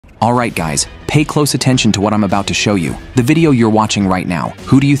Alright guys, pay close attention to what I'm about to show you. The video you're watching right now,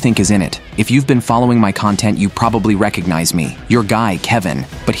 who do you think is in it? If you've been following my content, you probably recognize me. Your guy, Kevin.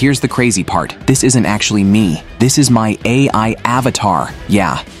 But here's the crazy part. This isn't actually me. This is my AI avatar.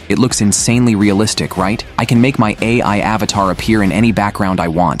 Yeah, it looks insanely realistic, right? I can make my AI avatar appear in any background I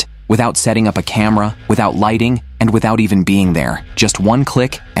want, without setting up a camera, without lighting, and without even being there. Just one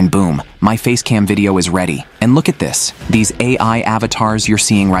click, and boom, my facecam video is ready. And look at this, these AI avatars you're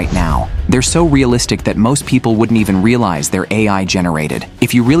seeing right now. They're so realistic that most people wouldn't even realize they're AI generated.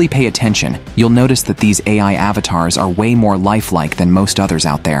 If you really pay attention, you'll notice that these AI avatars are way more lifelike than most others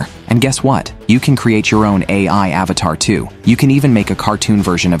out there. And guess what? You can create your own AI avatar too. You can even make a cartoon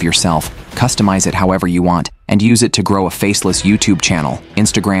version of yourself, customize it however you want, and use it to grow a faceless YouTube channel,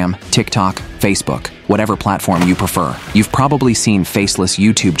 Instagram, TikTok, Facebook, whatever platform you prefer. You've probably seen faceless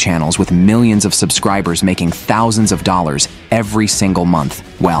YouTube channels with millions of subscribers making thousands of dollars every single month.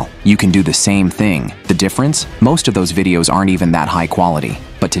 Well, you can do the same thing. The difference? Most of those videos aren't even that high quality.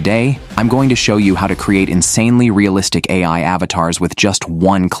 But today, I'm going to show you how to create insanely realistic AI avatars with just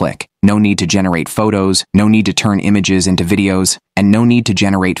one click. No need to generate photos, no need to turn images into videos, and no need to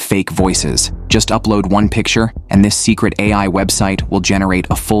generate fake voices. Just upload one picture, and this secret AI website will generate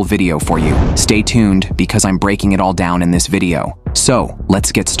a full video for you. Stay tuned, because I'm breaking it all down in this video. So,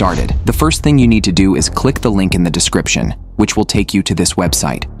 let's get started. The first thing you need to do is click the link in the description, which will take you to this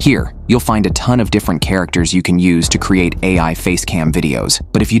website. Here, you'll find a ton of different characters you can use to create AI facecam videos.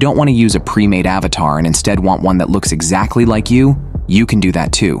 But if you don't want to use a pre-made avatar and instead want one that looks exactly like you can do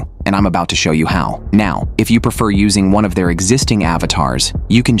that too. And I'm about to show you how. Now, if you prefer using one of their existing avatars,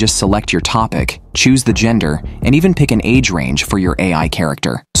 you can just select your topic, choose the gender, and even pick an age range for your AI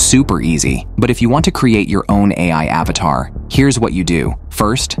character. Super easy. But if you want to create your own AI avatar, here's what you do.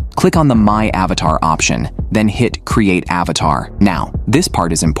 First, click on the My Avatar option, then hit Create Avatar. Now, this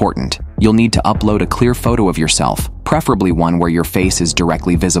part is important. You'll need to upload a clear photo of yourself, preferably one where your face is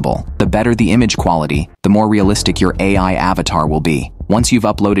directly visible. The better the image quality, the more realistic your AI avatar will be. Once you've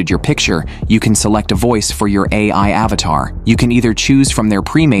uploaded your picture, you can select a voice for your AI avatar. You can either choose from their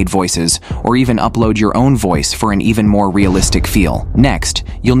pre-made voices or even upload your own voice for an even more realistic feel. Next,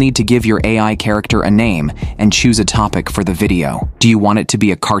 you'll need to give your AI character a name and choose a topic for the video. Do you want it to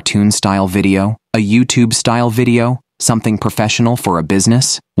be a cartoon-style video? A YouTube-style video? Something professional for a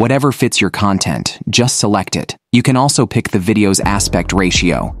business? Whatever fits your content, just select it. You can also pick the video's aspect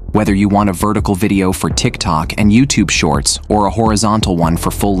ratio, whether you want a vertical video for TikTok and YouTube Shorts or a horizontal one for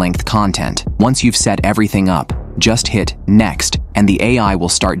full-length content. Once you've set everything up, just hit Next, and the AI will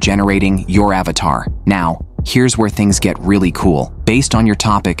start generating your avatar. Now, here's where things get really cool. Based on your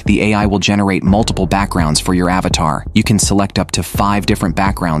topic, the AI will generate multiple backgrounds for your avatar. You can select up to 5 different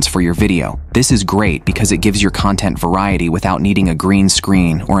backgrounds for your video. This is great because it gives your content variety without needing a green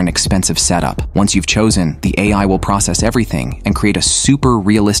screen or an expensive setup. Once you've chosen, the AI will process everything and create a super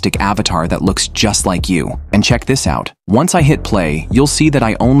realistic avatar that looks just like you. And check this out. Once I hit play, you'll see that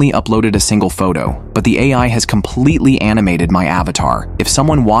I only uploaded a single photo, but the AI has completely animated my avatar. If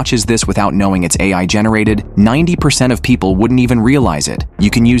someone watches this without knowing it's AI generated, 90% of people wouldn't even realize it. You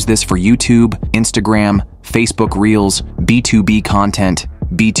can use this for YouTube, Instagram, Facebook Reels, B2B content,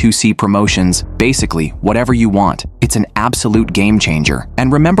 B2C promotions, basically whatever you want. It's an absolute game changer.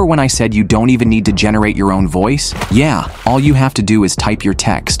 And remember when I said you don't even need to generate your own voice? Yeah, all you have to do is type your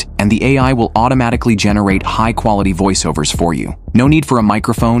text, and the AI will automatically generate high-quality voiceovers for you. No need for a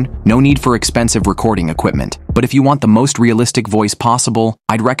microphone, no need for expensive recording equipment. But if you want the most realistic voice possible,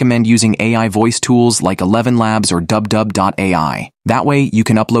 I'd recommend using AI voice tools like 11 Labs or dubdub.ai. That way, you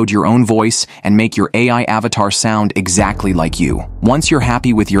can upload your own voice and make your AI avatar sound exactly like you. Once you're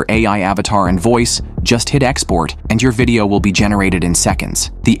happy with your AI avatar and voice, just hit export, and your video will be generated in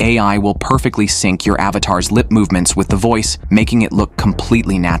seconds. The AI will perfectly sync your avatar's lip movements with the voice, making it look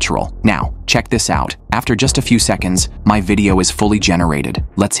completely natural. Now, check this out. After just a few seconds, my video is fully generated.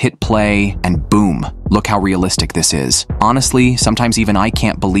 Let's hit play, and boom, look how realistic this is. Honestly, sometimes even I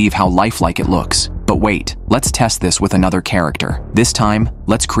can't believe how lifelike it looks. But wait, let's test this with another character. This time,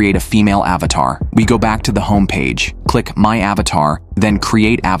 let's create a female avatar. We go back to the home page, click My Avatar, then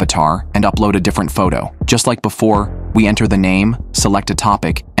Create Avatar, and upload a different photo. Just like before, we enter the name, select a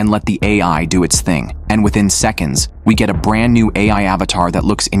topic, and let the AI do its thing. And within seconds, we get a brand new AI avatar that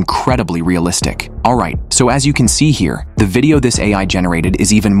looks incredibly realistic. Alright, so as you can see here, the video this AI generated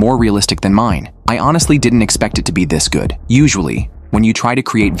is even more realistic than mine. I honestly didn't expect it to be this good. Usually, when you try to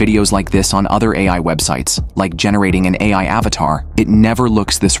create videos like this on other AI websites, like generating an AI avatar, it never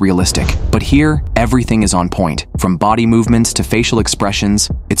looks this realistic. But here, everything is on point. From body movements to facial expressions,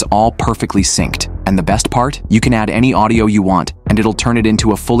 it's all perfectly synced. And the best part? You can add any audio you want, and it'll turn it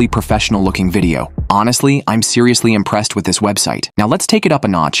into a fully professional-looking video. Honestly, I'm seriously impressed with this website. Now let's take it up a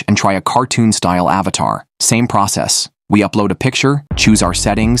notch and try a cartoon-style avatar. Same process. We upload a picture, choose our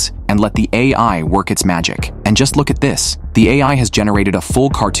settings, and let the AI work its magic. And just look at this. The AI has generated a full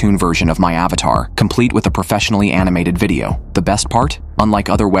cartoon version of my avatar, complete with a professionally animated video. The best part? Unlike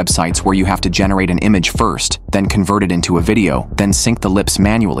other websites where you have to generate an image first, then convert it into a video, then sync the lips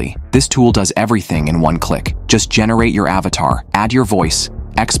manually, this tool does everything in one click. Just generate your avatar, add your voice,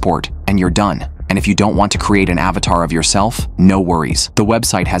 export, and you're done. And if you don't want to create an avatar of yourself, no worries. The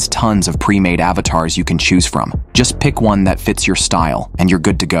website has tons of pre-made avatars you can choose from. Just pick one that fits your style, and you're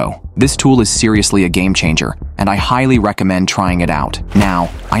good to go. This tool is seriously a game changer, and I highly recommend trying it out. Now,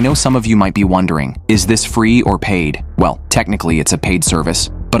 I know some of you might be wondering, is this free or paid? Well, technically it's a paid service,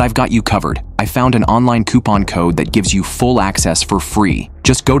 but I've got you covered. I found an online coupon code that gives you full access for free.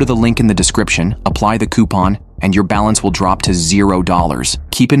 Just go to the link in the description, apply the coupon, and your balance will drop to $0.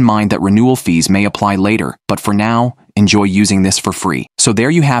 Keep in mind that renewal fees may apply later, but for now, enjoy using this for free. So there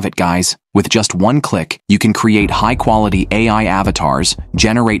you have it, guys. With just one click, you can create high-quality AI avatars,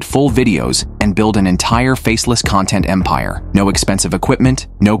 generate full videos, and build an entire faceless content empire. No expensive equipment,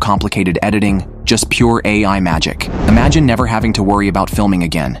 no complicated editing, just pure AI magic. Imagine never having to worry about filming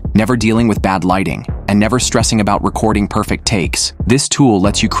again, never dealing with bad lighting, and never stressing about recording perfect takes. This tool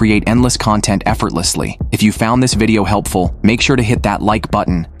lets you create endless content effortlessly. If you found this video helpful, make sure to hit that like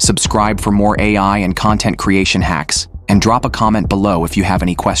button, subscribe for more AI and content creation hacks, and drop a comment below if you have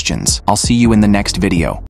any questions. I'll see you in the next video.